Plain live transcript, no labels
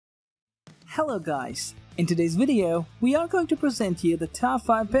Hello guys, in today's video, we are going to present you the top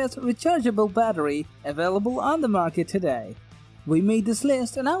 5 best rechargeable battery available on the market today. We made this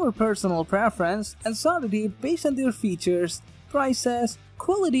list on our personal preference and sorted it based on their features, prices,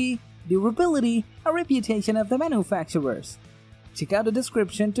 quality, durability, and reputation of the manufacturers. Check out the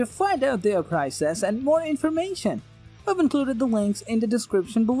description to find out their prices and more information. I've included the links in the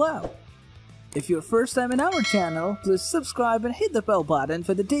description below. If you're first time in our channel, please subscribe and hit the bell button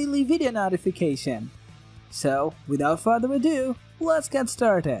for the daily video notification. So, without further ado, let's get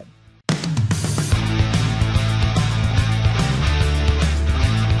started.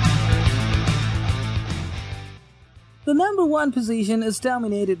 The number 1 position is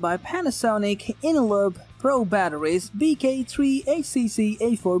dominated by Panasonic eneloop Pro Batteries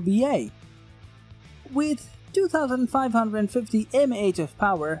BK-3HCCA4BA. With 2550 mAh of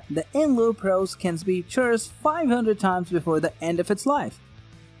power, the eneloop Pros can be charged 500 times before the end of its life.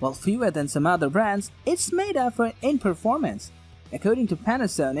 While fewer than some other brands, it's made up for in performance. According to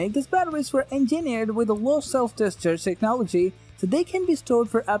Panasonic, these batteries were engineered with a low self-discharge technology, so they can be stored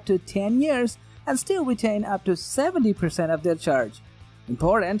for up to 10 years and still retain up to 70% of their charge.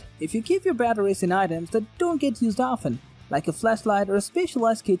 Important if you keep your batteries in items that don't get used often, like a flashlight or a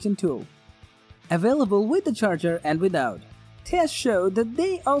specialized kitchen tool. Available with the charger and without. Tests showed that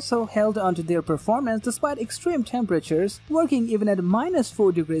they also held onto their performance despite extreme temperatures, working even at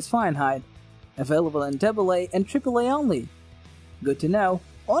 -4 degrees Fahrenheit. Available in AA and AAA only. Good to know,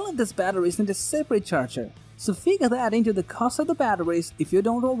 all of these batteries need a separate charger, so figure that into the cost of the batteries if you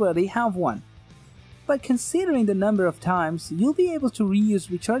don't already have one. But considering the number of times you'll be able to reuse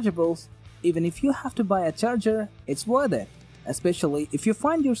rechargeables, even if you have to buy a charger, it's worth it. Especially if you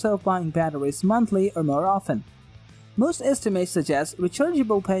find yourself buying batteries monthly or more often. Most estimates suggest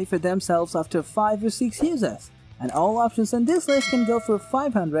Rechargeable pay for themselves after 5 or 6 uses, and all options on this list can go for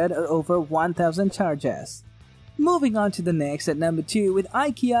 500 or over 1000 charges. Moving on to the next at number 2 with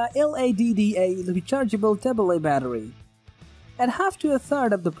IKEA LADDA Rechargeable AA battery. At half to a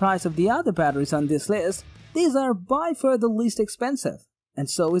third of the price of the other batteries on this list, these are by far the least expensive, and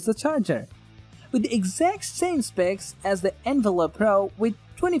so is the charger. With the exact same specs as the Envelope Pro with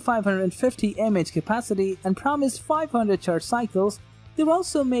 2550 mAh capacity and promised 500 charge cycles, they're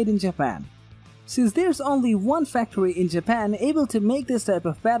also made in Japan. Since there's only one factory in Japan able to make this type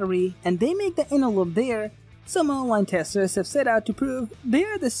of battery and they make the eneloop there, some online testers have set out to prove they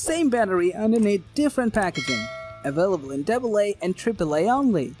are the same battery underneath different packaging, available in AA and AAA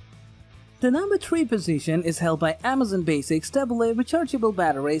only. The number 3 position is held by Amazon Basics AA Rechargeable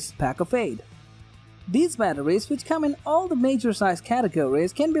Batteries Pack of 8. These batteries, which come in all the major size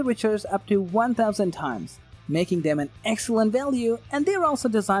categories, can be recharged up to 1000 times, making them an excellent value, and they're also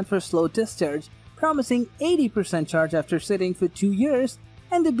designed for slow discharge, promising 80% charge after sitting for 2 years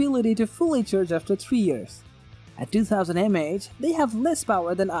and the ability to fully charge after 3 years. At 2000 mAh, they have less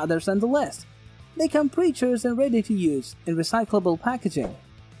power than others on the list. They come pre-charged and ready to use in recyclable packaging,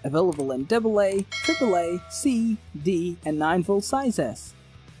 available in AA, AAA, C, D, and 9V sizes.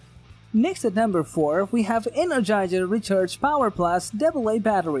 Next at number 4, we have Energizer Recharge Power Plus AA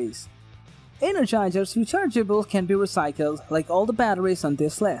batteries. Energizer's rechargeables can be recycled like all the batteries on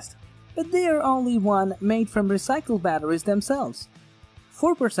this list, but they are only one made from recycled batteries themselves.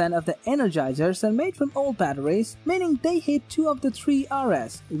 4% of the Energizers are made from old batteries, meaning they hit 2 of the 3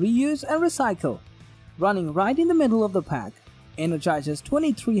 Rs, reuse and recycle, running right in the middle of the pack. Energizer's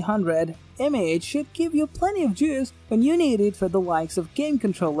 2300 mAh should give you plenty of juice when you need it for the likes of game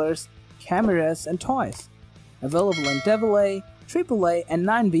controllers, cameras, and toys. Available in AA, AAA, and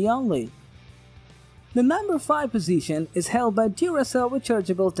 9V only. The number 5 position is held by Duracell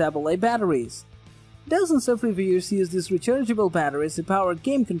Rechargeable AA batteries. Dozens of reviewers use these rechargeable batteries to power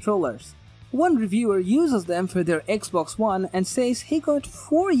game controllers. One reviewer uses them for their Xbox One and says he got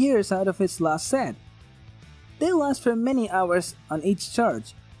 4 years out of its last set. They last for many hours on each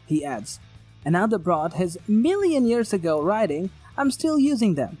charge, he adds. Another brought his million years ago writing, "I'm still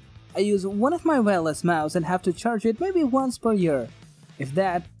using them. I use one of my wireless mouse and have to charge it maybe once per year. If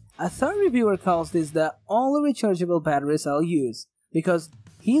that." A third reviewer calls this the only rechargeable batteries I'll use, because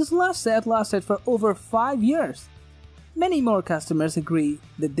his last set lasted for over 5 years. Many more customers agree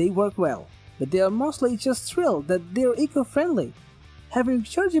that they work well, but they are mostly just thrilled that they're eco-friendly. Having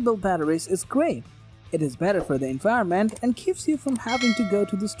rechargeable batteries is great. It is better for the environment and keeps you from having to go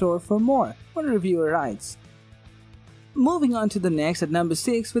to the store for more, one reviewer writes. Moving on to the next at number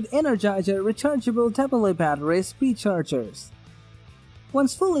 6 with Energizer Rechargeable AA batteries Rechargers.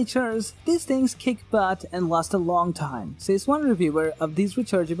 Once fully charged, these things kick butt and last a long time, says one reviewer of these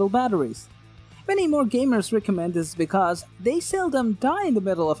rechargeable batteries. Many more gamers recommend this because they seldom die in the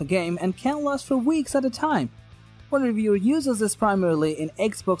middle of a game and can last for weeks at a time. One reviewer uses this primarily in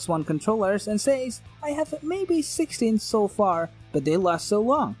Xbox One controllers and says, "I have maybe 16 so far, but they last so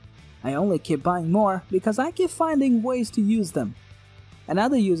long. I only keep buying more because I keep finding ways to use them."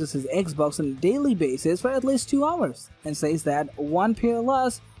 Another uses his Xbox on a daily basis for at least 2 hours and says that one pair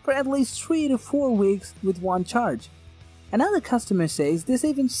lasts for at least 3 to 4 weeks with one charge. Another customer says this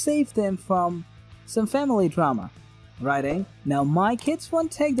even saved them from some family drama, writing, "Now my kids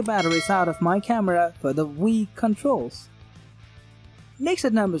won't take the batteries out of my camera for the Wii controls." Next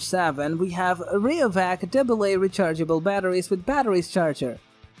at number 7 we have Rayovac AA rechargeable batteries with batteries charger.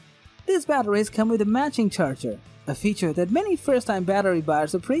 These batteries come with a matching charger, a feature that many first-time battery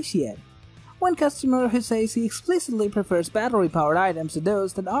buyers appreciate. One customer who says he explicitly prefers battery-powered items to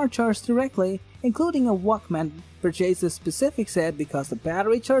those that are charged directly, including a Walkman, purchased this specific set because the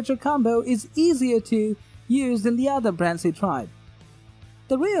battery charger combo is easier to use than the other brands he tried.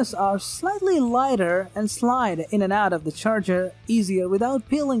 The Rayos are slightly lighter and slide in and out of the charger easier without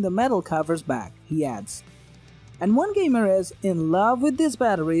peeling the metal covers back, he adds. And one gamer is in love with these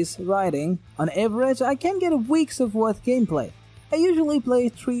batteries, writing, "On average I can get weeks of worth gameplay. I usually play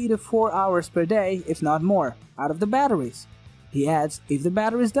 3 to 4 hours per day, if not more, out of the batteries." He adds, "If the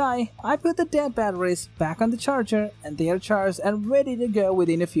batteries die, I put the dead batteries back on the charger and they are charged and ready to go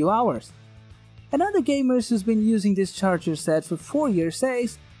within a few hours." Another gamer who's been using this charger set for 4 years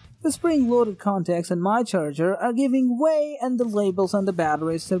says, "The spring-loaded contacts on my charger are giving way and the labels on the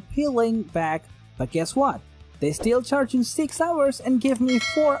batteries are peeling back, but guess what? They still charge in 6 hours and give me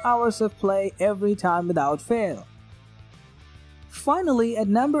 4 hours of play every time without fail." Finally, at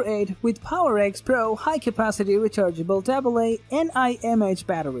number 8 with Powerex Pro high-capacity rechargeable AA NIMH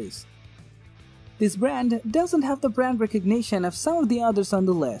batteries. This brand doesn't have the brand recognition of some of the others on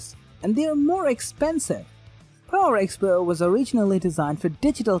the list, and they are more expensive. Powerex Pro was originally designed for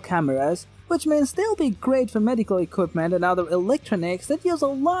digital cameras, which means they'll be great for medical equipment and other electronics that use a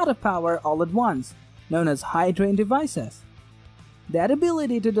lot of power all at once, known as high-drain devices. That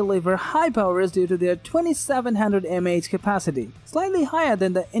ability to deliver high power is due to their 2700 mAh capacity, slightly higher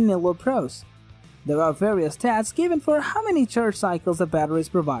than the eneloop Pros. There are various stats given for how many charge cycles the batteries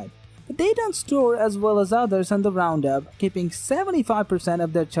provide, but they don't store as well as others on the roundup, keeping 75%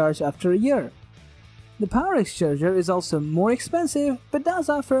 of their charge after a year. The Powerex charger is also more expensive, but does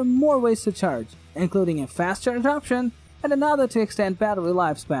offer more ways to charge, including a fast charge option and another to extend battery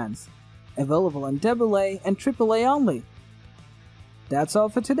lifespans. Available in AA and AAA only. That's all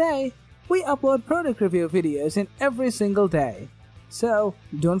for today. We upload product review videos in every single day. So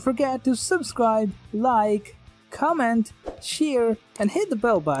don't forget to subscribe, like, comment, share, and hit the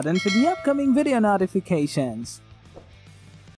bell button for the upcoming video notifications.